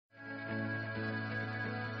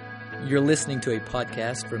You're listening to a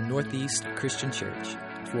podcast from Northeast Christian Church.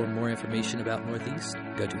 For more information about Northeast,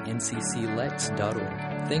 go to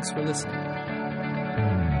ncclex.org. Thanks for listening.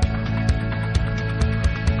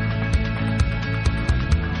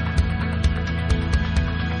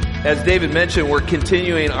 As David mentioned, we're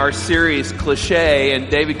continuing our series, Cliché, and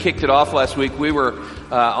David kicked it off last week. We were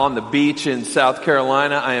on the beach in South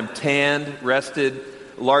Carolina. I am tanned, rested,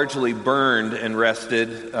 largely burned and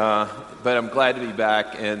rested, but I'm glad to be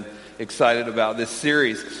back and excited about this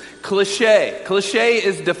series. Cliché. Cliché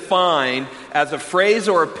is defined as a phrase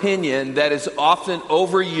or opinion that is often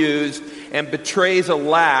overused and betrays a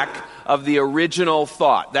lack of the original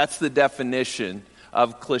thought. That's the definition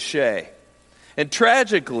of cliché. And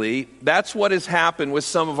tragically, that's what has happened with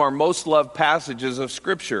some of our most loved passages of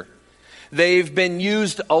Scripture. They've been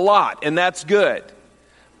used a lot, and that's good.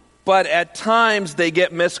 But at times, they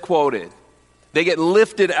get misquoted. They get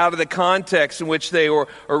lifted out of the context in which they were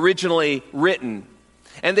originally written.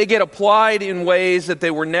 And they get applied in ways that they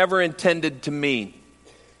were never intended to mean.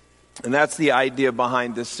 And that's the idea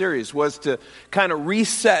behind this series, was to kind of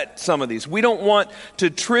reset some of these. We don't want to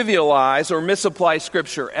trivialize or misapply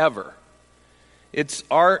Scripture ever. It's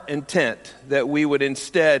our intent that we would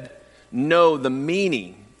instead know the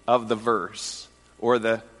meaning of the verse or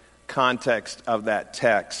the context of that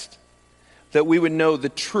text, that we would know the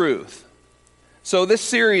truth. So this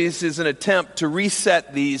series is an attempt to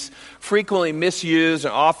reset these frequently misused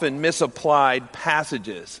and often misapplied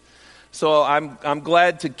passages. So I'm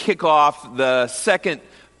glad to kick off the second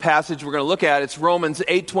passage we're going to look at. It's Romans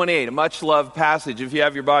 8:28, a much-loved passage. If you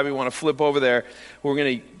have your Bible, you want to flip over there. We're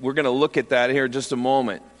going to look at that here in just a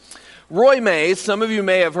moment. Roy Mays, some of you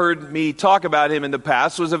may have heard me talk about him in the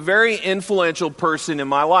past, was a very influential person in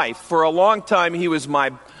my life. For a long time, he was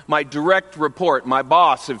my direct report, my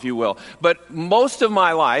boss, if you will. But most of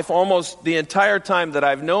my life, almost the entire time that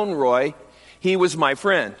I've known Roy, he was my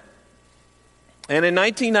friend. And in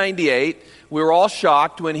 1998, we were all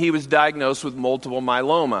shocked when he was diagnosed with multiple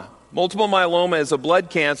myeloma. Multiple myeloma is a blood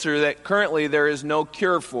cancer that currently there is no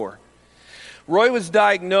cure for. Roy was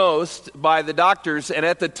diagnosed by the doctors, and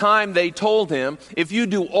at the time they told him, if you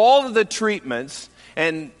do all of the treatments,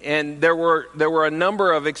 and there were a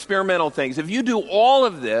number of experimental things, if you do all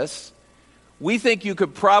of this, we think you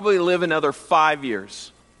could probably live another 5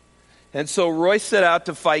 years. And so Roy set out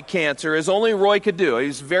to fight cancer, as only Roy could do. He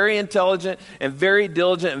was very intelligent and very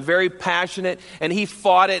diligent and very passionate, and he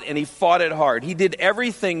fought it, and he fought it hard. He did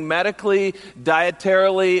everything medically,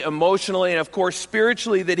 dietarily, emotionally, and of course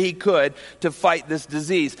spiritually that he could to fight this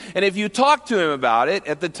disease. And if you talked to him about it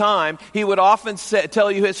at the time, he would often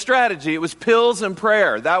tell you his strategy. It was pills and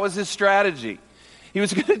prayer. That was his strategy. He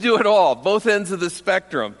was going to do it all, both ends of the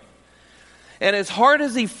spectrum. And as hard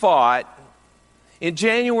as he fought, in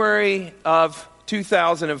January of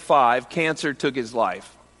 2005, cancer took his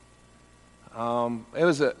life. It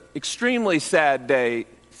was an extremely sad day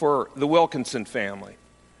for the Wilkinson family.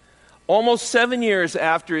 Almost 7 years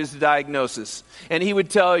after his diagnosis, and he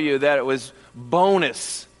would tell you that it was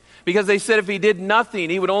bonus, because they said if he did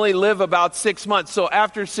nothing, he would only live about 6 months. So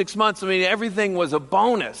after 6 months, everything was a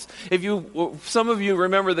bonus. Some of you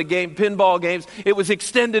remember the game, pinball games, it was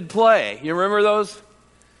extended play. You remember those?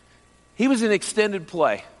 He was in extended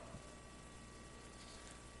play.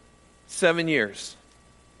 7 years.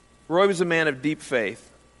 Roy was a man of deep faith.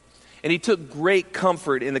 And he took great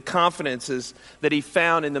comfort in the confidences that he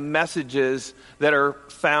found in the messages that are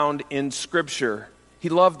found in Scripture. He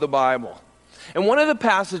loved the Bible. And one of the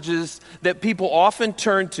passages that people often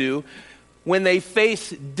turn to when they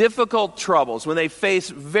face difficult troubles, when they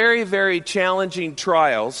face very, very challenging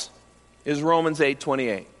trials, is Romans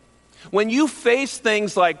 8:28. When you face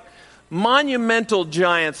things like monumental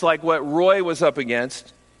giants like what Roy was up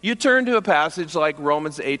against, you turn to a passage like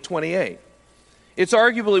Romans 8:28. It's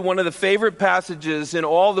arguably one of the favorite passages in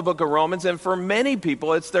all the book of Romans, and for many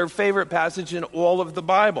people, it's their favorite passage in all of the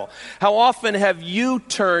Bible. How often have you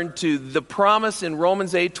turned to the promise in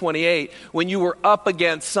Romans 8:28 when you were up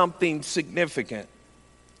against something significant?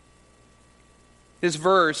 This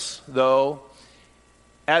verse, though,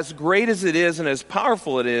 as great as it is and as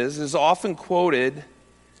powerful it is often quoted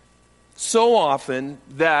so often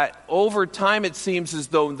that over time it seems as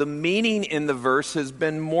though the meaning in the verse has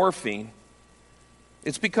been morphing.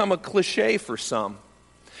 It's become a cliche for some.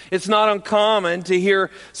 It's not uncommon to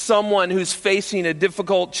hear someone who's facing a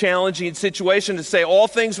difficult, challenging situation to say, all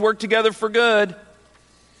things work together for good.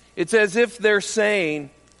 It's as if they're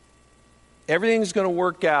saying, everything's going to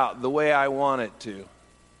work out the way I want it to.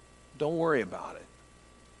 Don't worry about it.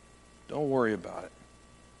 Don't worry about it.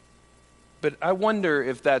 But I wonder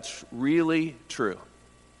if that's really true.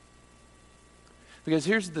 Because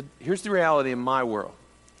here's the reality in my world.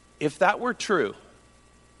 If that were true,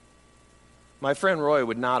 my friend Roy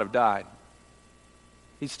would not have died.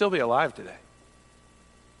 He'd still be alive today.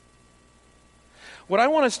 What I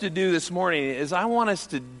want us to do this morning is I want us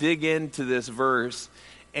to dig into this verse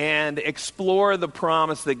and explore the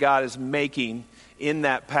promise that God is making in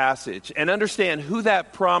that passage and understand who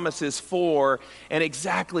that promise is for and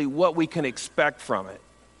exactly what we can expect from it.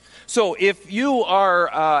 So if you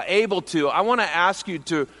are able to, I want to ask you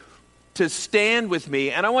to stand with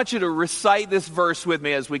me, and I want you to recite this verse with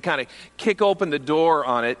me as we kind of kick open the door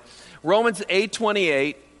on it. Romans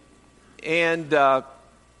 8:28, and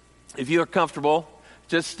if you are comfortable,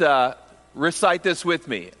 just recite this with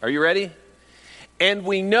me. Are you ready? And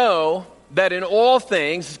we know that in all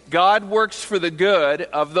things God works for the good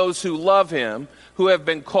of those who love him, who have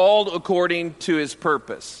been called according to his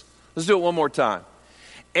purpose. Let's do it one more time.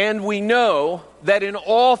 And we know that in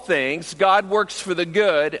all things God works for the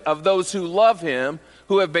good of those who love him,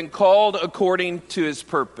 who have been called according to his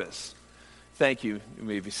purpose. Thank you. You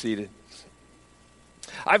may be seated.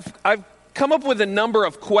 I've come up with a number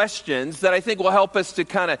of questions that I think will help us to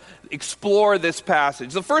kind of explore this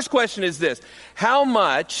passage. The first question is this: how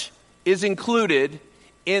much is included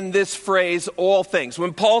in this phrase, all things?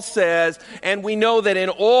 When Paul says, and we know that in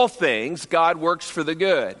all things God works for the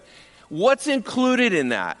good, what's included in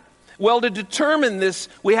that? Well, to determine this,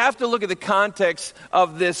 we have to look at the context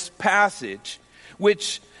of this passage,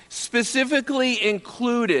 which specifically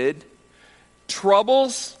included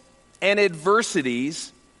troubles and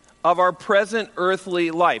adversities of our present earthly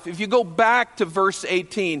life. If you go back to verse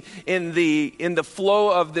 18 in the flow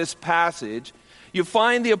of this passage, you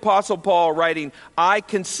find the Apostle Paul writing, I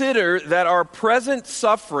consider that our present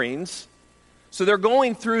sufferings, so they're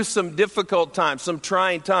going through some difficult times, some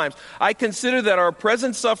trying times. I consider that our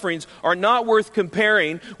present sufferings are not worth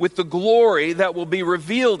comparing with the glory that will be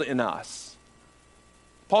revealed in us.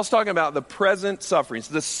 Paul's talking about the present sufferings,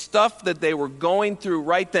 the stuff that they were going through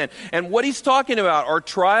right then. And what he's talking about are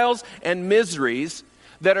trials and miseries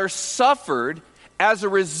that are suffered as a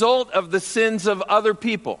result of the sins of other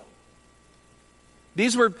people.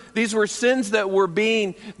 These were sins that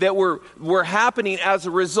were happening as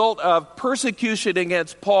a result of persecution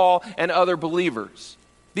against Paul and other believers.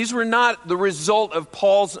 These were not the result of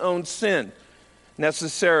Paul's own sin,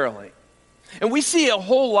 necessarily. And we see a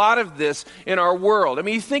whole lot of this in our world. I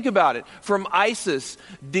mean, you think about it. From ISIS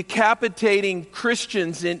decapitating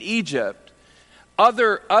Christians in Egypt,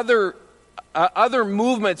 other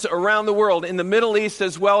movements around the world, in the Middle East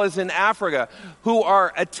as well as in Africa, who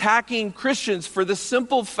are attacking Christians for the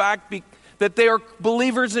simple fact that they are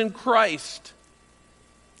believers in Christ.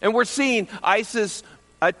 And we're seeing ISIS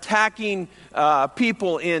attacking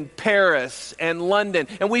people in Paris and London.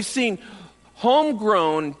 And we've seen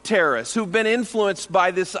homegrown terrorists who've been influenced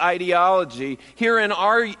by this ideology here in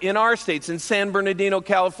our states, in San Bernardino,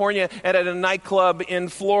 California, and at a nightclub in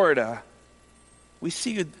Florida. We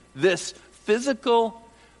see this physical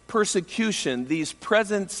persecution, these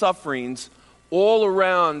present sufferings all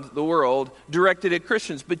around the world directed at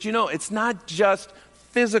Christians. But you know, it's not just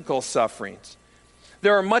physical sufferings.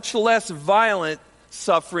 There are much less violent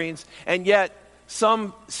sufferings, and yet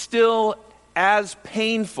some still as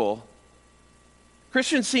painful.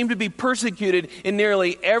 Christians seem to be persecuted in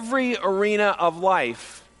nearly every arena of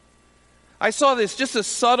life. I saw this, just a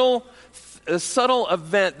subtle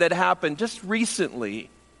event that happened just recently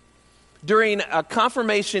during a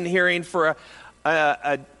confirmation hearing for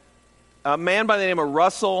a man by the name of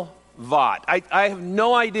Russell Vought. I have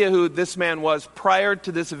no idea who this man was prior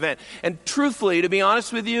to this event. And truthfully, to be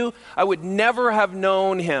honest with you, I would never have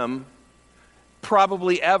known him,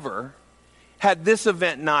 probably ever, had this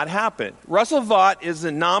event not happened. Russell Vought is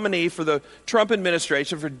the nominee for the Trump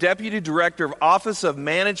administration for Deputy Director of Office of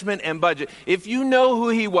Management and Budget. If you know who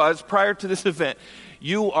he was prior to this event,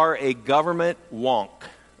 you are a government wonk,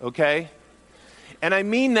 okay? And I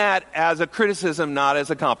mean that as a criticism, not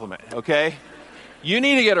as a compliment, okay? You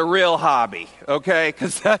need to get a real hobby, okay?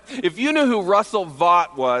 Because if you knew who Russell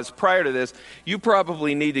Vought was prior to this, you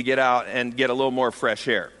probably need to get out and get a little more fresh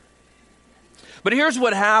air. But here's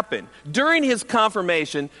what happened. During his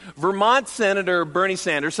confirmation, Vermont Senator Bernie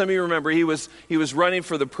Sanders, some of you remember he was running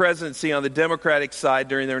for the presidency on the Democratic side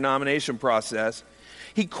during their nomination process.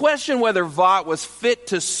 He questioned whether Vought was fit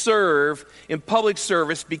to serve in public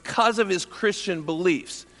service because of his Christian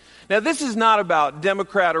beliefs. Now, this is not about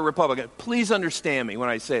Democrat or Republican. Please understand me when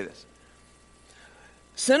I say this.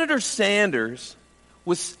 Senator Sanders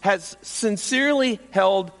has sincerely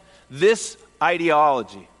held this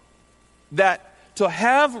ideology that to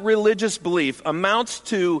have religious belief amounts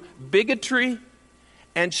to bigotry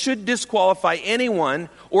and should disqualify anyone,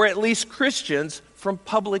 or at least Christians, from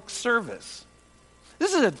public service.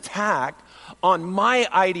 This is an attack on my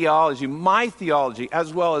ideology, my theology,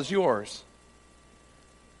 as well as yours.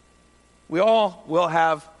 We all will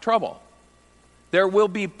have trouble. There will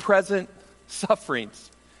be present sufferings.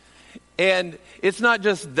 And it's not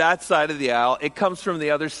just that side of the aisle. It comes from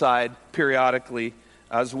the other side periodically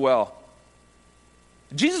as well.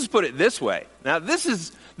 Jesus put it this way. Now, this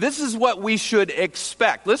is what we should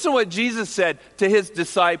expect. Listen to what Jesus said to his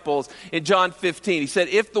disciples in John 15. He said,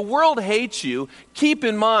 if the world hates you, keep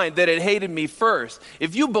in mind that it hated me first.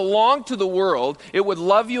 If you belong to the world, it would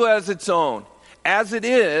love you as its own. As it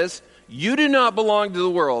is, you do not belong to the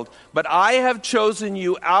world, but I have chosen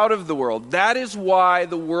you out of the world. That is why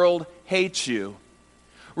the world hates you.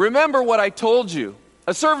 Remember what I told you.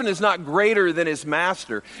 A servant is not greater than his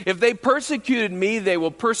master. If they persecuted me, they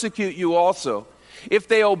will persecute you also. If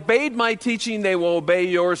they obeyed my teaching, they will obey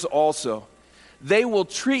yours also. They will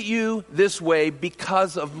treat you this way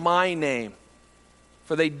because of my name,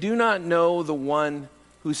 for they do not know the one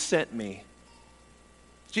who sent me.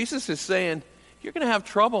 Jesus is saying, you're going to have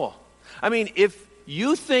trouble. I mean, if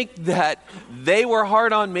you think that they were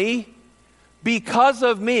hard on me, because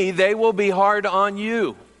of me, they will be hard on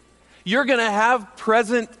you. You're going to have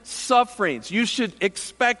present sufferings. You should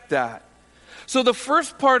expect that. So the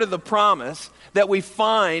first part of the promise that we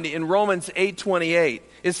find in Romans 8:28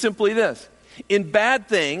 is simply this. In bad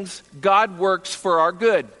things, God works for our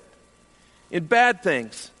good. In bad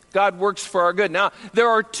things, God works for our good. Now, there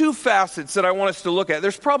are two facets that I want us to look at.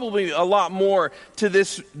 There's probably a lot more to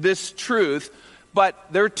this truth, but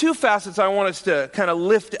there are two facets I want us to kind of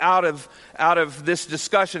lift out of this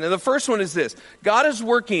discussion. And the first one is this. God is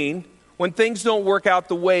working when things don't work out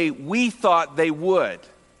the way we thought they would.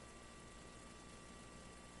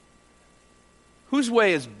 Whose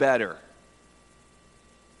way is better?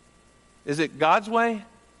 Is it God's way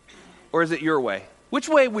or is it your way? Which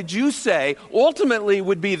way would you say ultimately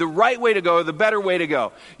would be the right way to go, the better way to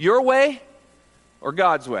go? Your way or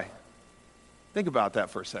God's way? Think about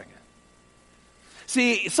that for a second.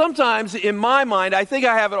 See, sometimes in my mind, I think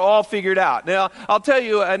I have it all figured out. Now, I'll tell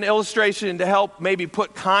you an illustration to help maybe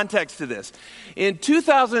put context to this. In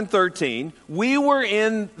 2013, we were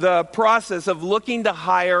in the process of looking to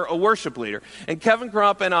hire a worship leader. And Kevin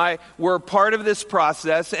Crump and I were part of this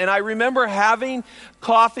process. And I remember having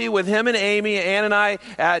coffee with him and Amy, Ann and I,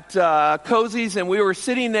 at Cozy's. And we were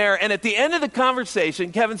sitting there. And at the end of the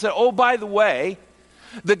conversation, Kevin said, oh, by the way,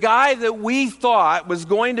 the guy that we thought was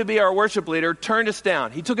going to be our worship leader turned us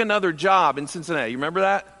down. He took another job in Cincinnati. You remember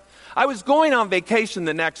that? I was going on vacation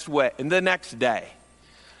the next day.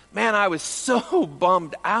 Man, I was so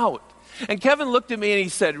bummed out. And Kevin looked at me and he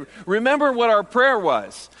said, remember what our prayer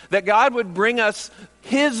was, that God would bring us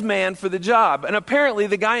his man for the job. And apparently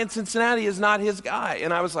the guy in Cincinnati is not his guy.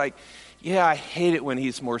 And I was like, yeah, I hate it when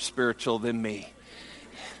he's more spiritual than me.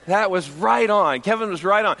 That was right on. Kevin was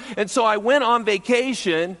right on. And so I went on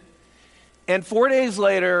vacation, and 4 days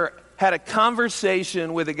later, had a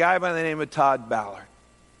conversation with a guy by the name of Todd Ballard.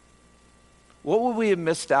 What would we have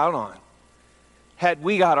missed out on had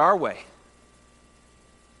we got our way?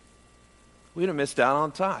 We'd have missed out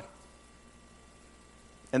on Todd.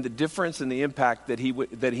 And the difference and the impact that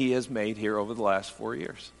he has made here over the last 4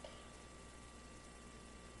 years.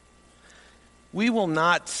 We will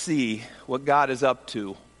not see what God is up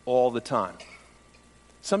to all the time.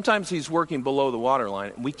 Sometimes he's working below the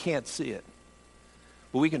waterline and we can't see it.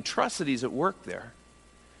 But we can trust that he's at work there.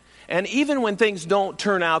 And even when things don't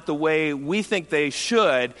turn out the way we think they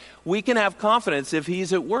should, we can have confidence if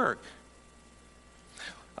he's at work.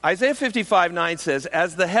 Isaiah 55:9 says,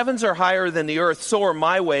 as the heavens are higher than the earth, so are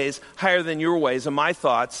my ways higher than your ways, and my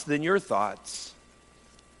thoughts than your thoughts.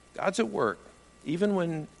 God's at work, even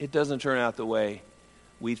when it doesn't turn out the way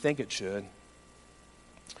we think it should.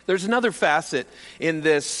 There's another facet in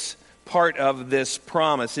this part of this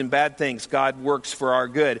promise. In bad things, God works for our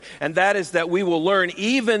good. And that is that we will learn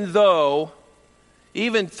even through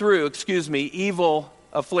evil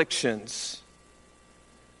afflictions.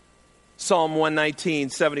 Psalm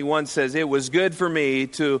 119:71 says, it was good for me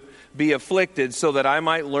to be afflicted so that I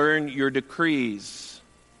might learn your decrees.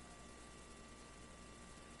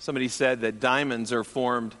 Somebody said that diamonds are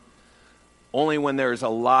formed only when there's a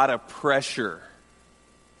lot of pressure.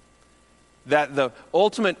 That the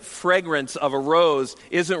ultimate fragrance of a rose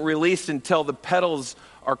isn't released until the petals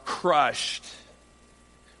are crushed.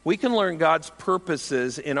 We can learn God's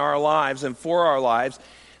purposes in our lives and for our lives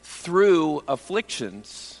through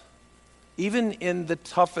afflictions, even in the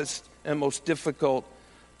toughest and most difficult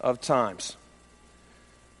of times.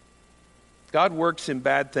 God works in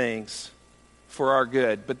bad things for our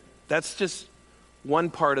good. But that's just one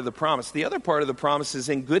part of the promise. The other part of the promise is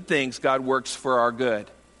in good things, God works for our good.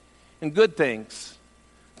 In good things,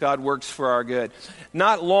 God works for our good.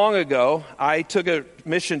 Not long ago, I took a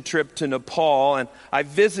mission trip to Nepal, and I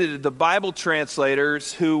visited the Bible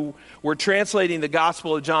translators who were translating the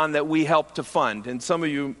Gospel of John that we helped to fund. And some of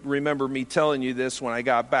you remember me telling you this when I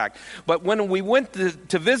got back. But when we went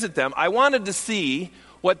to visit them, I wanted to see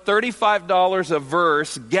what $35 a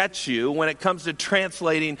verse gets you when it comes to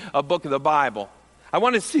translating a book of the Bible. I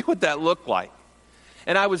wanted to see what that looked like.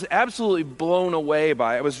 And I was absolutely blown away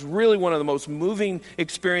by it. It was really one of the most moving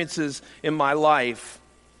experiences in my life.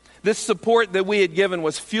 This support that we had given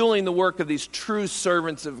was fueling the work of these true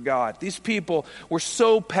servants of God. These people were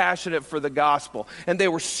so passionate for the gospel, and they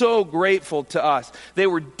were so grateful to us. They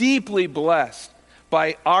were deeply blessed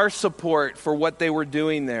by our support for what they were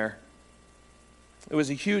doing there. It was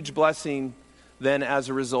a huge blessing then as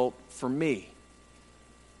a result for me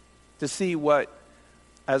to see what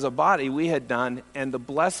as a body we had done and the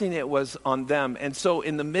blessing it was on them. And so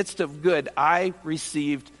in the midst of good, I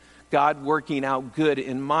received God working out good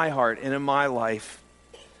in my heart and in my life.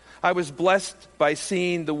 I was blessed by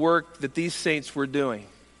seeing the work that these saints were doing.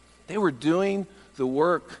 They were doing the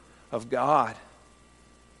work of God.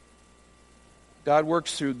 God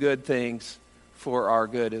works through good things for our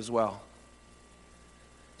good as well.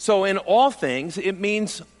 So in all things, it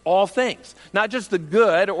means all things. Not just the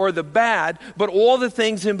good or the bad, but all the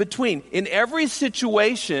things in between. In every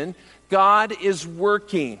situation, God is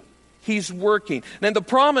working. He's working. And the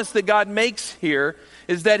promise that God makes here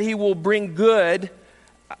is that He will bring good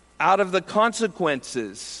out of the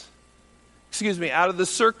consequences. Out of the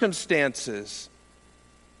circumstances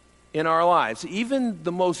in our lives. Even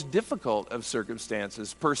the most difficult of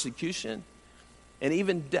circumstances, persecution, and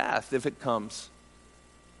even death if it comes.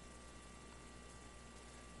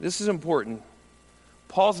 This is important.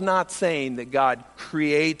 Paul's not saying that God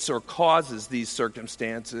creates or causes these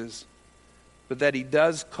circumstances, but that He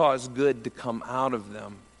does cause good to come out of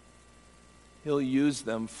them. He'll use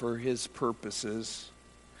them for His purposes.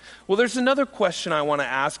 Well, there's another question I want to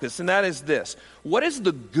ask us, and that is this. What is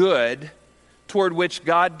the good toward which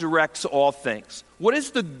God directs all things? What is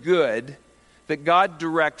the good that God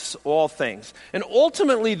directs all things? And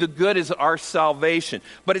ultimately, the good is our salvation.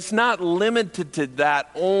 But it's not limited to that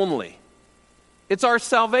only. It's our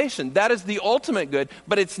salvation. That is the ultimate good,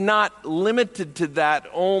 but it's not limited to that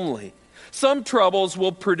only. Some troubles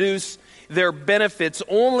will produce their benefits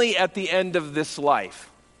only at the end of this life.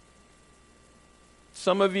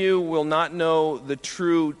 Some of you will not know the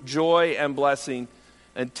true joy and blessing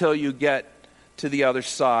until you get to the other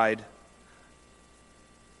side.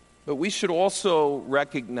 But we should also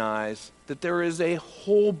recognize that there is a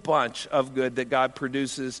whole bunch of good that God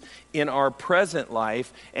produces in our present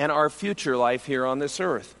life and our future life here on this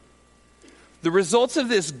earth. The results of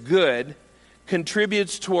this good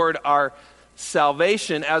contributes toward our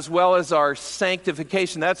salvation as well as our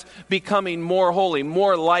sanctification. That's becoming more holy,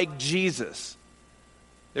 more like Jesus.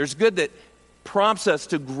 There's good that prompts us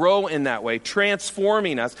to grow in that way,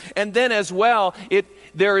 transforming us. And then as well,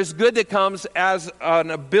 there is good that comes as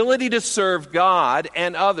an ability to serve God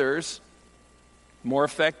and others more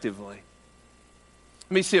effectively.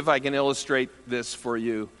 Let me see if I can illustrate this for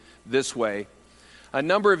you this way. A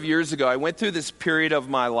number of years ago, I went through this period of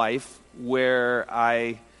my life where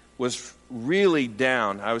I was really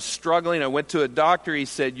down. I was struggling. I went to a doctor. He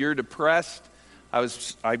said, "You're depressed."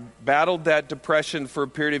 I battled that depression for a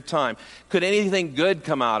period of time. Could anything good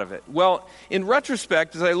come out of it? Well, in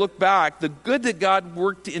retrospect, as I look back, the good that God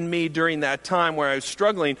worked in me during that time where I was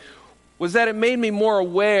struggling was that it made me more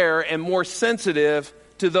aware and more sensitive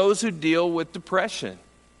to those who deal with depression.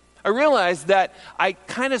 I realized that I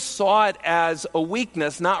kind of saw it as a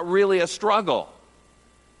weakness, not really a struggle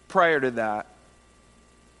prior to that.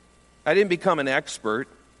 I didn't become an expert,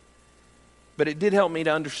 but it did help me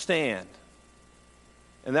to understand.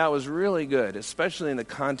 And that was really good, especially in the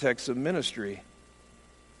context of ministry.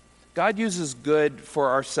 God uses good for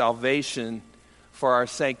our salvation, for our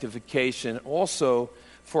sanctification, also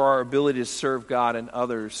for our ability to serve God and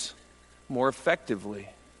others more effectively.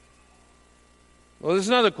 Well, there's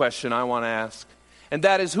another question I want to ask, and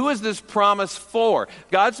that is, who is this promise for?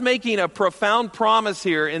 God's making a profound promise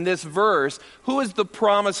here in this verse. Who is the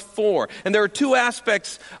promise for? And there are two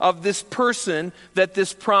aspects of this person that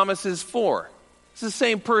this promise is for. It's the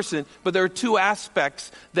same person, but there are two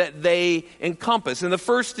aspects that they encompass. And the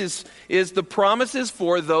first is the promise is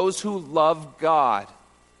for those who love God.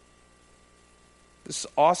 This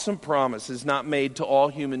awesome promise is not made to all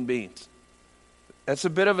human beings. That's a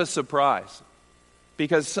bit of a surprise,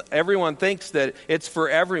 because everyone thinks that it's for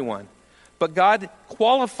everyone. But God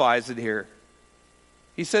qualifies it here.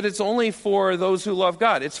 He said it's only for those who love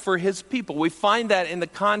God. It's for his people. We find that in the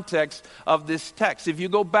context of this text. If you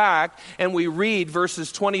go back and we read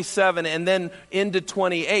verses 27 and then into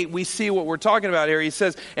 28, we see what we're talking about here. He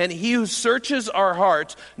says, and he who searches our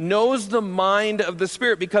hearts knows the mind of the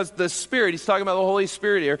Spirit, because the Spirit, he's talking about the Holy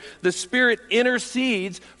Spirit here, the Spirit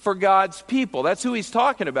intercedes for God's people. That's who he's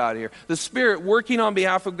talking about here. The Spirit working on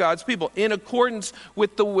behalf of God's people in accordance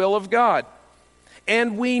with the will of God.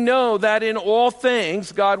 And we know that in all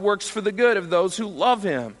things, God works for the good of those who love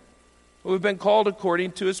him, who have been called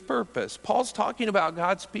according to his purpose. Paul's talking about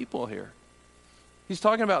God's people here. He's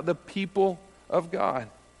talking about the people of God.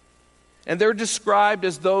 And they're described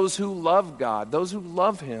as those who love God, those who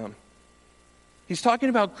love him. He's talking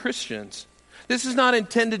about Christians. This is not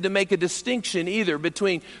intended to make a distinction either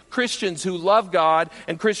between Christians who love God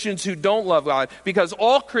and Christians who don't love God, because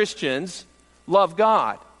all Christians love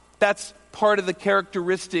God. That's part of the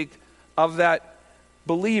characteristic of that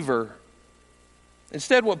believer.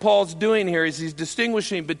 Instead, what Paul's doing here is he's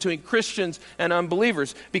distinguishing between Christians and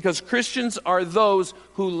unbelievers, because Christians are those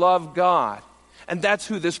who love God. And that's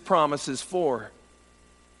who this promise is for.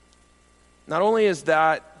 Not only is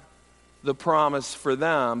that the promise for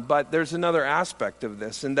them, but there's another aspect of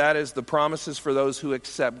this, and that is the promises for those who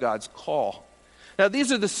accept God's call. Now,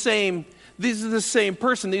 these are the same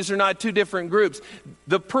person. These are not two different groups.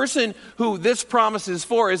 The person who this promise is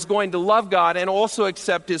for is going to love God and also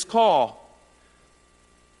accept his call.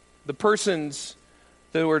 The persons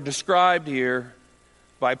that were described here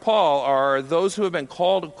by Paul are those who have been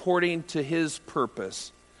called according to his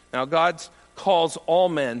purpose. Now, God calls all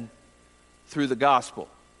men through the gospel.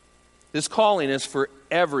 This calling is for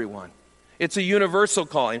everyone. It's a universal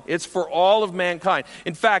calling. It's for all of mankind.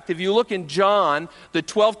 In fact, if you look in John, the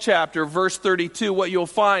 12th chapter, verse 32, what you'll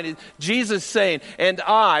find is Jesus saying, and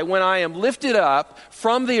I, when I am lifted up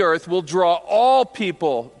from the earth, will draw all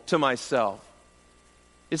people to myself.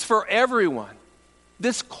 It's for everyone.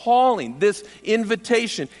 This calling, this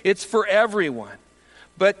invitation, it's for everyone.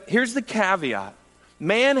 But here's the caveat.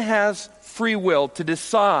 Man has free will to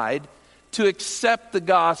decide to accept the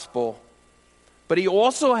gospel, but he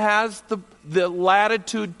also has the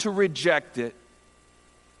latitude to reject it.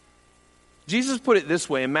 Jesus put it this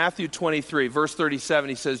way in Matthew 23, verse 37.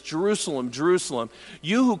 He says, Jerusalem, Jerusalem,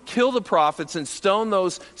 you who kill the prophets and stone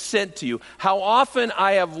those sent to you, how often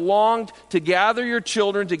I have longed to gather your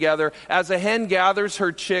children together as a hen gathers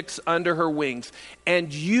her chicks under her wings,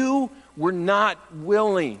 and you were not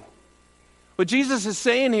willing. What Jesus is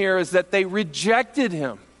saying here is that they rejected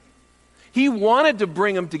him. He wanted to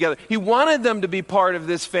bring them together. He wanted them to be part of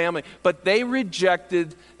this family, but they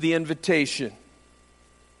rejected the invitation.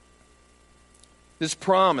 This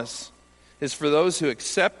promise is for those who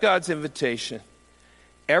accept God's invitation.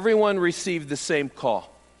 Everyone received the same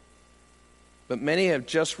call, but many have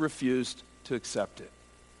just refused to accept it.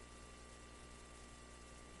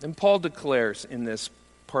 And Paul declares in this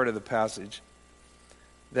part of the passage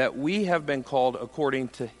that we have been called according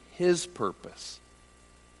to his purpose.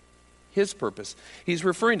 His purpose. He's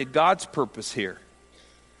referring to God's purpose here.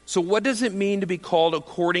 So what does it mean to be called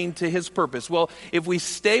according to his purpose? Well, if we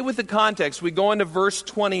stay with the context, we go into verse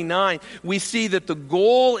 29, we see that the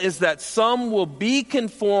goal is that some will be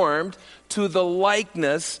conformed to the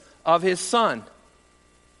likeness of his Son.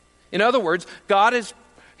 In other words,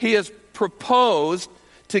 he has proposed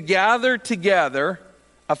to gather together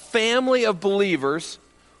a family of believers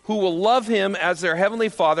who will love him as their heavenly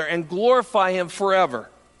Father and glorify him forever.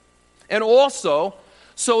 And also,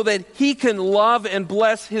 so that he can love and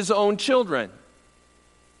bless his own children.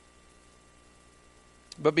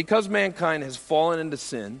 But because mankind has fallen into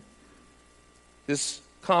sin, this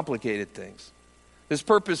complicated things. This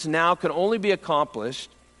purpose now can only be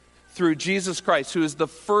accomplished through Jesus Christ, who is the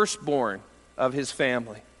firstborn of his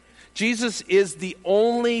family. Jesus is the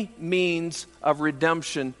only means of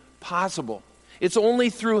redemption possible. It's only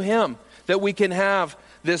through him that we can have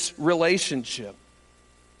this relationship.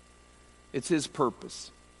 It's his purpose.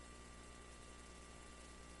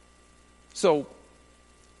 So,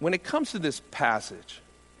 when it comes to this passage,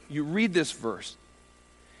 you read this verse,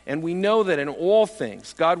 and we know that in all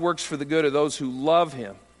things, God works for the good of those who love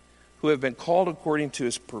him, who have been called according to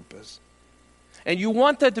his purpose. And you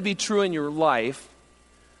want that to be true in your life,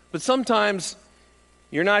 but sometimes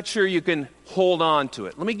you're not sure you can hold on to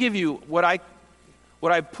it. Let me give you what I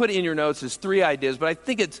put in your notes is 3 ideas, but I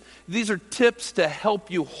think these are tips to help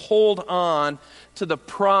you hold on to the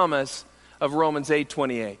promise of Romans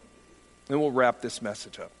 8:28. And we'll wrap this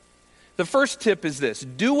message up. The first tip is this: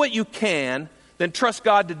 do what you can, then trust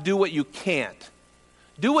God to do what you can't.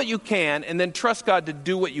 Do what you can, and then trust God to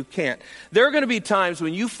do what you can't. There are going to be times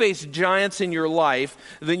when you face giants in your life,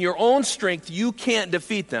 then your own strength, you can't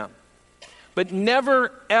defeat them. But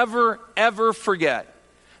never, ever, ever forget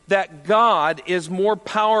that God is more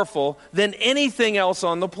powerful than anything else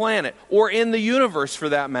on the planet, or in the universe for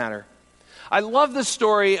that matter. I love the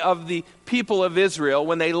story of the people of Israel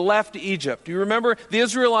when they left Egypt. Do you remember? The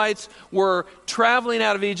Israelites were traveling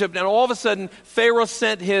out of Egypt, and all of a sudden, Pharaoh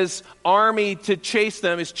sent his army to chase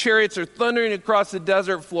them. His chariots are thundering across the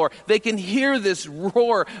desert floor. They can hear this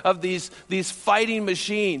roar of these fighting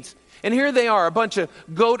machines. And here they are, a bunch of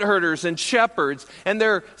goat herders and shepherds, and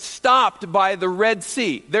they're stopped by the Red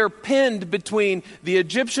Sea. They're pinned between the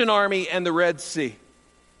Egyptian army and the Red Sea.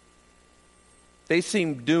 They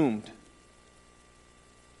seem doomed.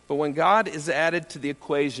 But when God is added to the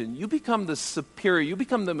equation, you become the superior, you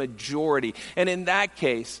become the majority. And in that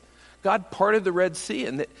case, God parted the Red Sea,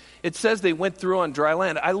 and it says they went through on dry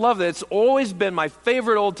land. I love that. It's always been my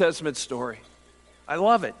favorite Old Testament story. I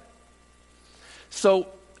love it. So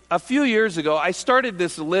a few years ago, I started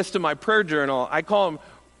this list in my prayer journal. I call them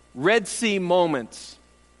Red Sea moments.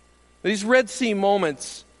 These Red Sea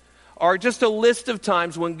moments are just a list of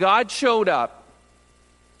times when God showed up.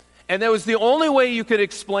 And that was the only way you could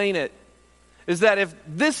explain it, is that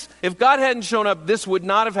if God hadn't shown up, this would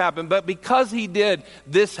not have happened. But because he did,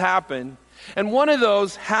 this happened. And one of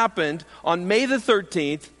those happened on May the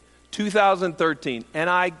 13th, 2013. And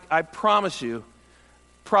I promise you,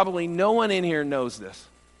 probably no one in here knows this,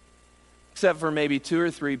 except for maybe 2 or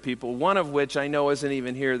 3 people, one of which I know isn't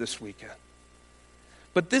even here this weekend.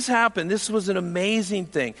 But this happened. This was an amazing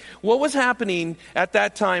thing. What was happening at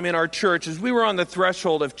that time in our church is we were on the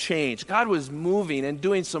threshold of change. God was moving and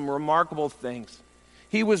doing some remarkable things.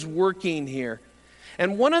 He was working here.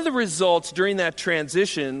 And one of the results during that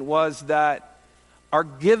transition was that our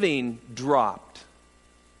giving dropped.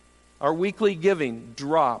 Our weekly giving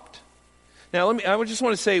dropped. Now, I just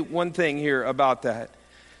want to say one thing here about that.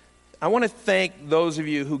 I want to thank those of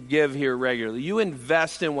you who give here regularly. You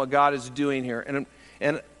invest in what God is doing here.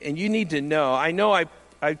 And you need to know,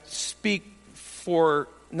 I speak for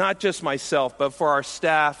not just myself, but for our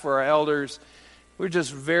staff, for our elders. We're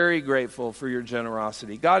just very grateful for your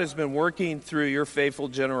generosity. God has been working through your faithful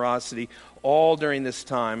generosity all during this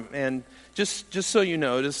time. And just so you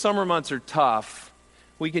know, the summer months are tough.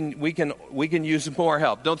 We can use more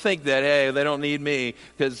help. Don't think that, hey, they don't need me,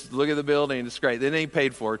 because look at the building, it's great. They ain't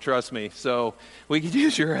paid for, trust me. So we could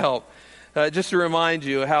use your help. Just to remind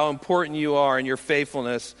you how important you are and your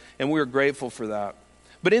faithfulness, and we're grateful for that.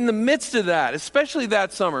 But in the midst of that, especially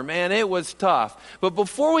that summer, man, it was tough. But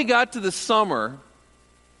before we got to the summer,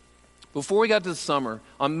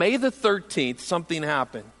 on May the 13th, something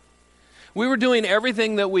happened. We were doing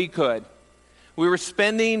everything that we could. We were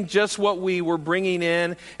spending just what we were bringing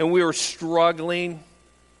in, and we were struggling,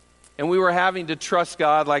 and we were having to trust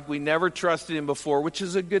God like we never trusted him before, which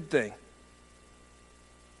is a good thing.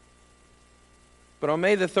 But on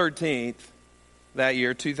May the 13th, that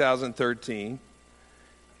year, 2013,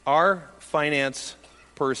 our finance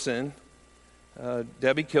person,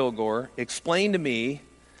 Debbie Kilgore, explained to me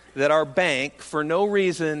that our bank, for no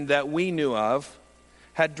reason that we knew of,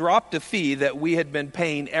 had dropped a fee that we had been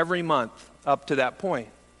paying every month up to that point.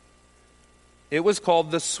 It was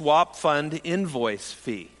called the Swap Fund Invoice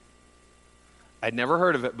Fee. I'd never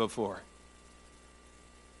heard of it before.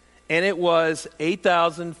 And it was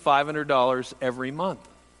 $8,500 every month.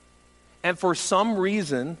 And for some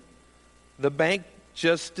reason, the bank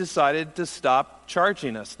just decided to stop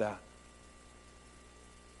charging us that.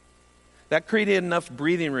 That created enough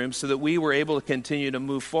breathing room so that we were able to continue to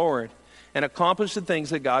move forward and accomplish the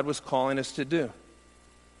things that God was calling us to do.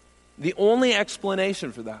 The only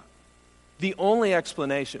explanation for that,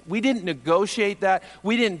 we didn't negotiate that.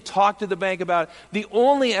 We didn't talk to the bank about it. The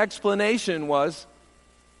only explanation was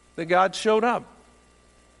that God showed up.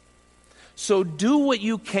 So do what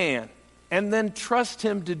you can, and then trust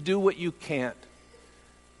him to do what you can't.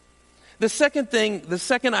 The second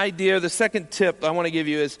idea, the second tip I want to give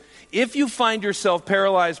you is, if you find yourself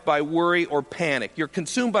paralyzed by worry or panic, you're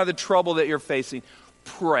consumed by the trouble that you're facing,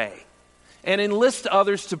 pray. And enlist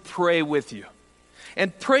others to pray with you.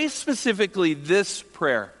 And pray specifically this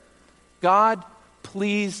prayer: God,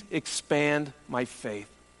 please expand my faith.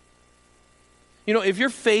 You know, if your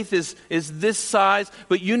faith is this size,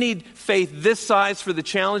 but you need faith this size for the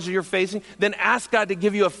challenge that you're facing, then ask God to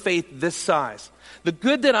give you a faith this size. The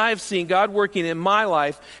good that I've seen God working in my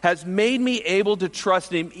life has made me able to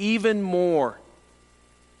trust him even more.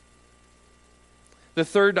 The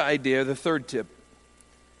third idea, the third tip,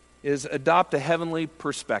 is adopt a heavenly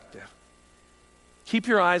perspective. Keep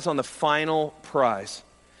your eyes on the final prize.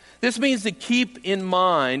 This means to keep in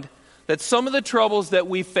mind that some of the troubles that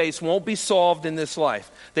we face won't be solved in this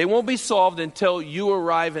life. They won't be solved until you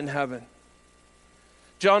arrive in heaven.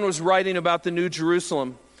 John was writing about the New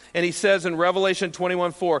Jerusalem, and he says in Revelation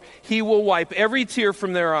 21:4, He will wipe every tear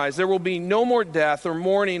from their eyes. There will be no more death or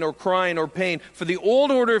mourning or crying or pain, for the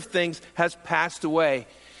old order of things has passed away.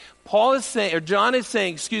 John is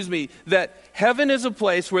saying, that heaven is a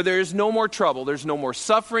place where there is no more trouble. There's no more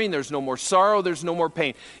suffering. There's no more sorrow. There's no more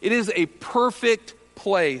pain. It is a perfect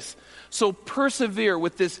place. So persevere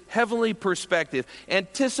with this heavenly perspective,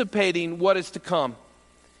 anticipating what is to come.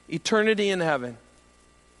 Eternity in heaven,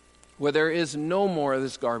 where there is no more of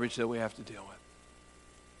this garbage that we have to deal with.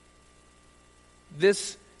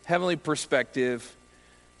 This heavenly perspective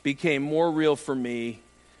became more real for me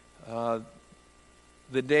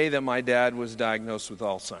the day that my dad was diagnosed with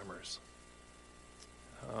Alzheimer's.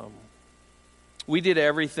 We did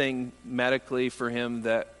everything medically for him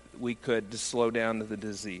that we could to slow down the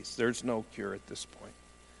disease. There's no cure at this point.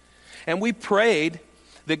 And we prayed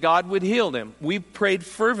that God would heal him. We prayed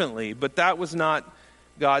fervently, but that was not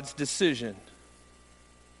God's decision.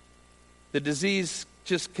 The disease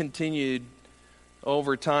just continued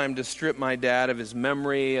over time to strip my dad of his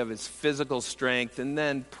memory, of his physical strength, and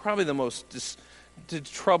then probably the most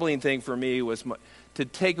troubling thing for me was to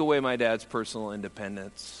take away my dad's personal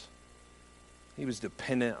independence. He was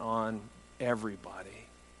dependent on everybody.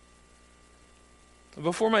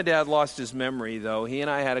 Before my dad lost his memory, though, he and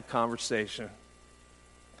I had a conversation.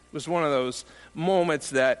 It was one of those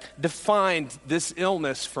moments that defined this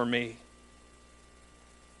illness for me.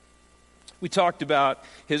 We talked about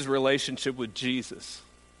his relationship with Jesus.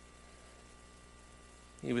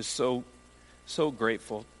 He was so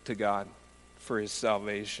grateful to God for his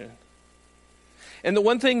salvation. And the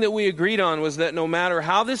one thing that we agreed on was that no matter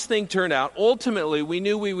how this thing turned out, ultimately we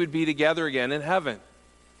knew we would be together again in heaven.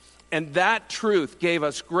 And that truth gave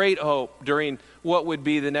us great hope during what would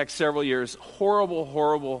be the next several years. Horrible,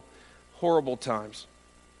 horrible, horrible times.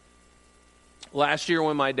 Last year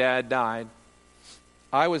when my dad died,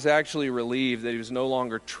 I was actually relieved that he was no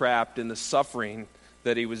longer trapped in the suffering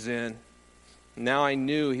that he was in. Now I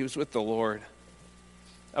knew he was with the Lord.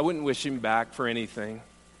 I wouldn't wish him back for anything.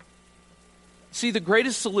 See, the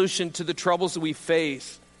greatest solution to the troubles that we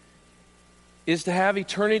face is to have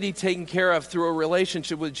eternity taken care of through a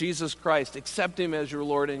relationship with Jesus Christ. Accept him as your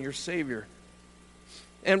Lord and your Savior.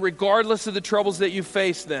 And regardless of the troubles that you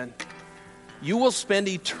face then, you will spend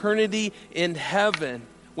eternity in heaven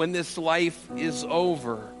when this life is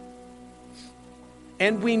over.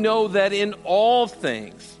 And we know that in all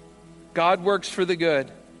things, God works for the good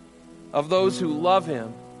of those who love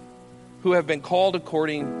him, who have been called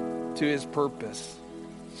according to his purpose.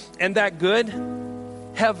 And that good,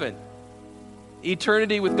 heaven,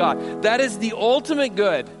 eternity with God. That is the ultimate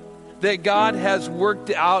good that God has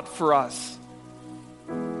worked out for us.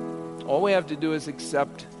 All we have to do is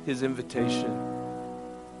accept his invitation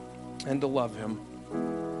and to love him.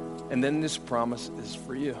 And then this promise is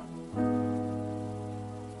for you.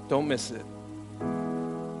 Don't miss it.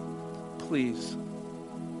 Please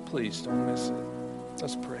don't miss it.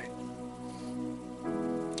 Let's pray.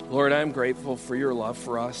 Lord, I'm grateful for your love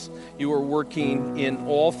for us. You are working in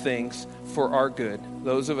all things for our good,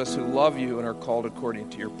 those of us who love you and are called according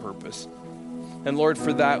to your purpose. And Lord,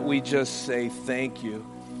 for that we just say thank you.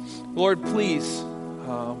 Lord, please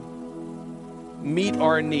meet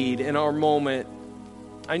our need in our moment.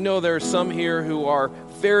 I know there are some here who are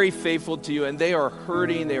very faithful to you and they are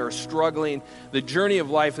hurting, they are struggling. The journey of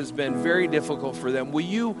life has been very difficult for them. Will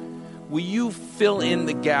you fill in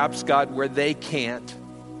the gaps, God, where they can't?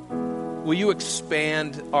 Will you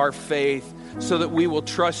expand our faith so that we will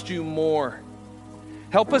trust you more?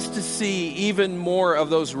 Help us to see even more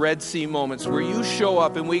of those Red Sea moments where you show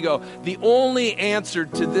up and we go, the only answer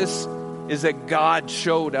to this is that God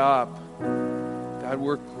showed up. God,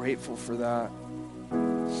 we're grateful for that.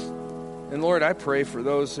 And Lord, I pray for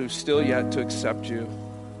those who still yet to accept you.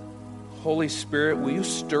 Holy Spirit, will you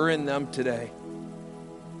stir in them today?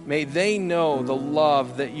 May they know the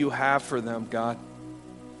love that you have for them, God.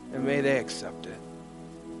 And may they accept it.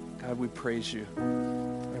 God, we praise you.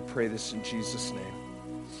 I pray this in Jesus' name.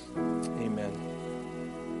 Amen.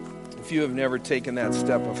 If you have never taken that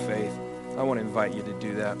step of faith, I want to invite you to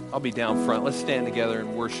do that. I'll be down front. Let's stand together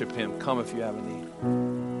and worship him. Come if you have a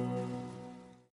need.